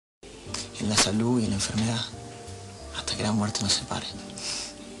en la salud y en la enfermedad, hasta que la muerte nos separe.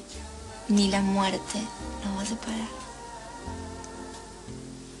 Ni la muerte nos va a separar.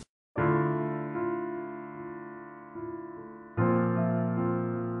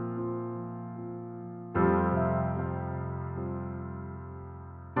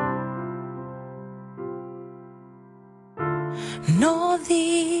 No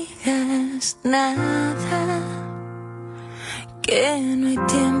digas nada, que no hay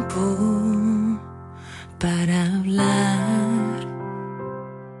tiempo para hablar.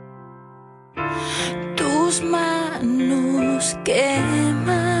 Tus manos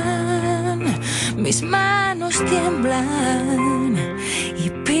queman, mis manos tiemblan y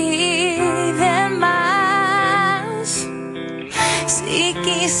piden más. Si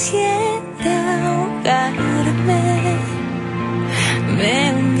quisiera ahogarme,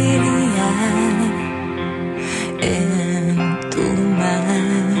 me hundiría en tu mar.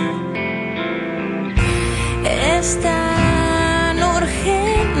 Es tan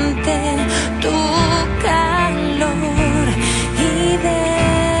urgente tu calor y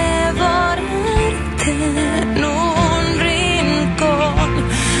devorarte en un rincón.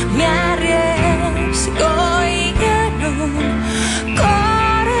 Me arriesgo y gano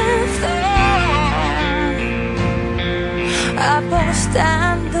corazón,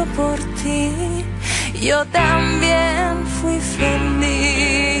 apostando por ti. Yo también fui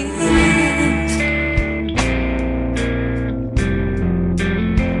feliz.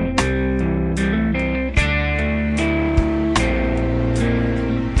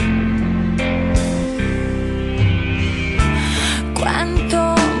 Cuanto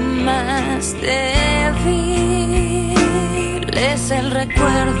más débil es el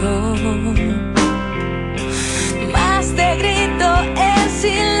recuerdo, más te grito el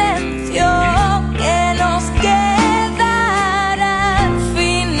silencio que nos quedará al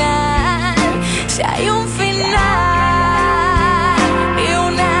final. Si hay un final y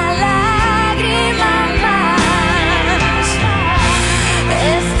una lágrima más,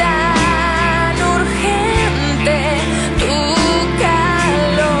 es tan urgente tu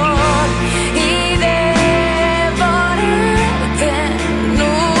calor y devorarte en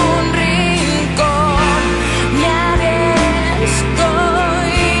un rincón. Me arriesgo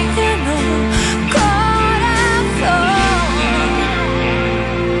y gano corazón,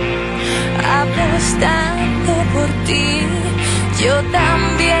 apostando por ti. Yo también